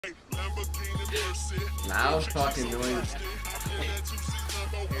Loud fucking noise.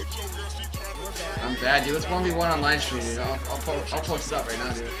 I'm bad, dude. Let's 1v1 on live stream, dude. I'll post it up right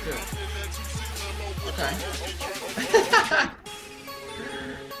now, dude. Okay.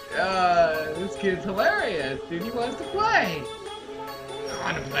 This kid's hilarious, dude. He wants to play.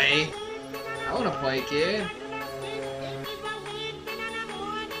 I want to play. I want to play, kid.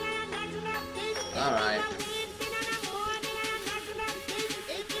 Alright.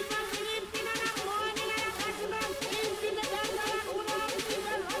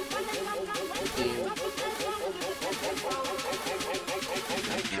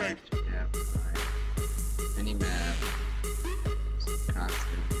 Yeah, mini map.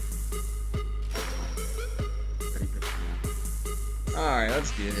 Constant. Alright,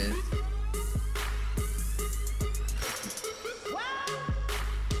 let's do this.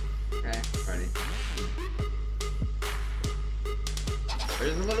 Okay, ready.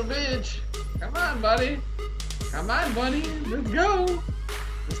 There's a little bitch. Come on, buddy. Come on, buddy. Let's go.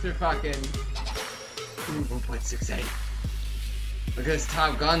 Mr. fucking 1.68. Look at his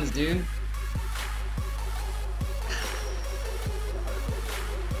top guns, dude.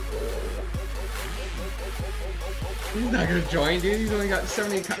 He's not gonna join, dude. He's only got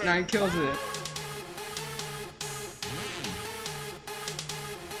 79 kills in it.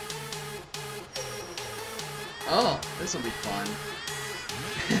 Oh, this will be fun.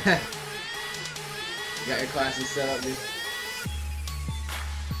 You got your classes set up, dude.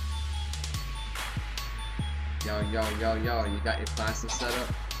 Yo, you got your classes set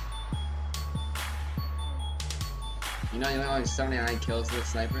up? You know you only 79 kills with a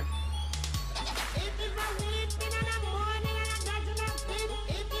sniper?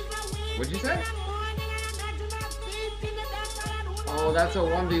 What'd you say? Oh, that's a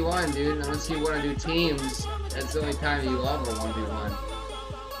 1v1, dude. Unless you want to do teams, that's the only time you love a 1v1.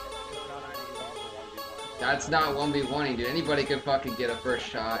 That's not 1v1ing, dude. Anybody can fucking get a first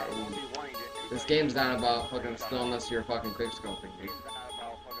shot. And this game's not about fucking skill unless you're fucking quick scoping, dude.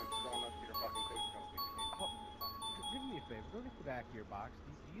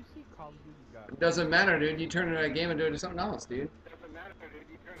 It doesn't matter, dude. You turn it a game and do it to something else, dude.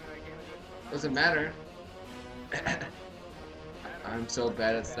 Doesn't matter. I'm so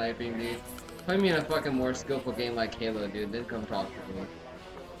bad at sniping, dude. Play me in a fucking more skillful game like Halo, dude. Then come talk to me.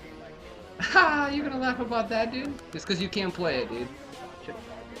 Ha! You gonna laugh about that, dude? Just because you can't play it, dude. Shit.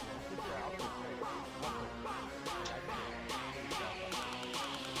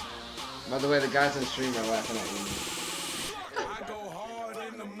 By the way, the guys on stream are laughing at me. I go hard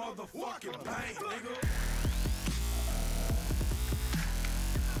in the motherfucking paint, nigga.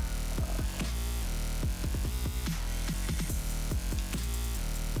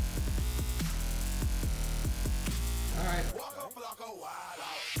 Alright.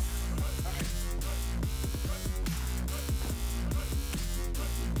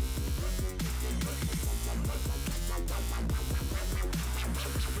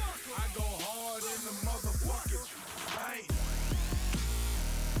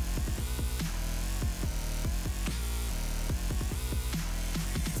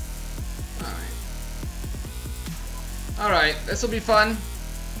 Alright, this will be fun.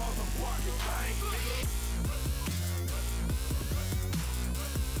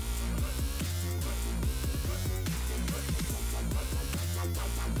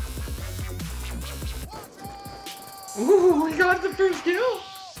 Ooh, we got the first kill!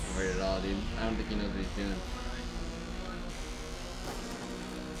 Don't worry at all, dude. I don't think he knows what he's doing.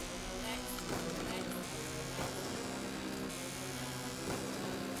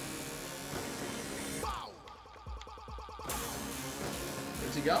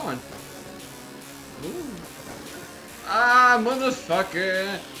 Where's he going? Ooh. Ah,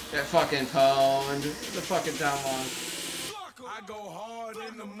 motherfucker! Get fucking pwned. Get the fucking down long. I go hard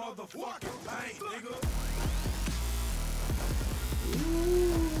in the motherfucking paint, nigga.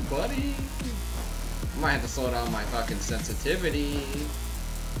 Ooh, buddy. I might have to slow down my fucking sensitivity.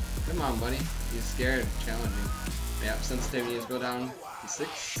 Come on, buddy. He's scared. Challenging. Yep, sensitivity is go down to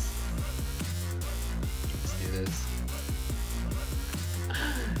 6. Let's do this.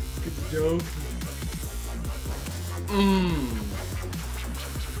 Good joke.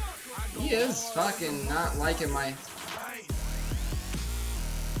 He is fucking not liking my...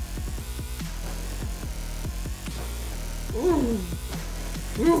 Ooh!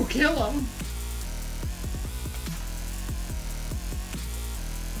 Ooh, kill him!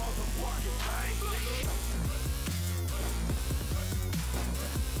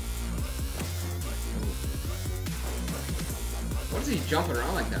 What's he jumping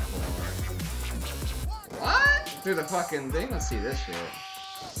around like that for? What? Through the fucking thing? Let's see this shit.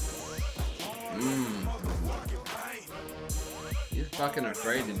 You're fucking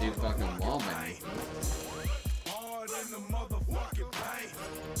afraid to do fucking wall banging.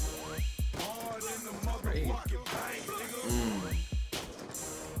 Afraid.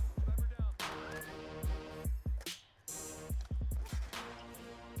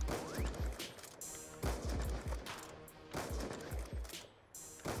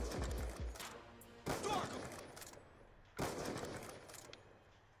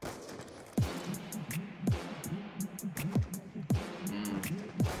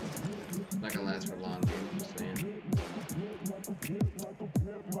 Not gonna last for long, dude. I'm just saying.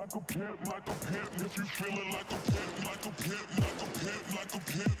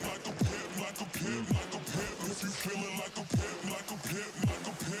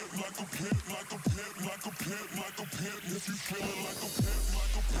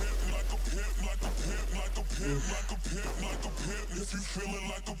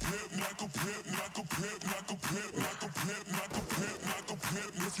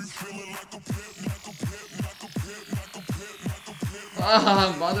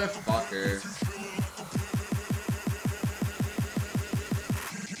 Ah, motherfucker.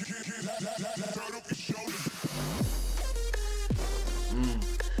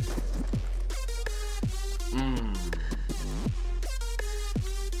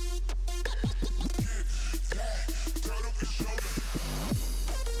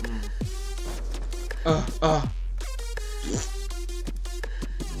 Oh my god.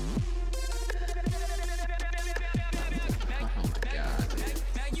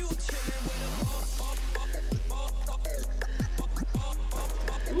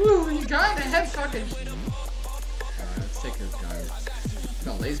 Ooh, you got a head fucking. Let's take his gun. It's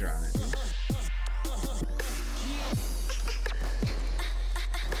got a laser on it, dude.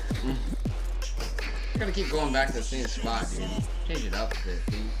 I gotta keep going back to the same spot, dude. Change it up a bit,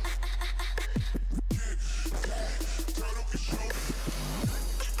 dude.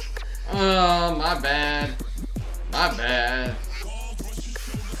 Oh, my bad. My bad.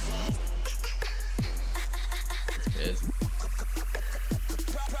 That's good.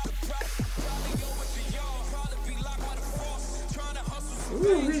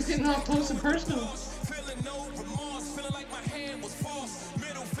 Ooh, he's getting all close and personal.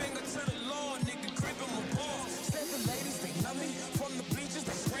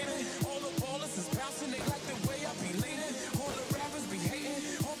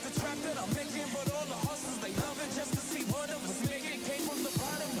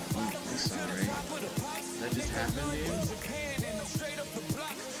 That just happened, dude.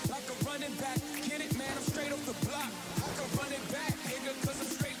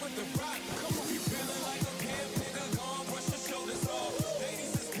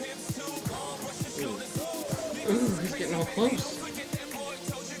 Ooh, he's getting all close.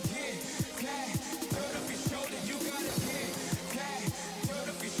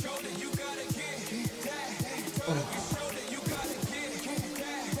 Oh.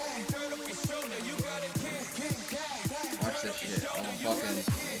 Watch this shit. Oh, fucking.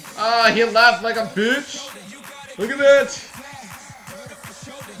 Ah, he laughed like a bitch. Look at that.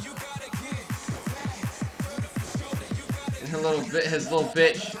 And his little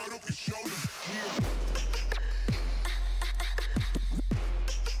bitch.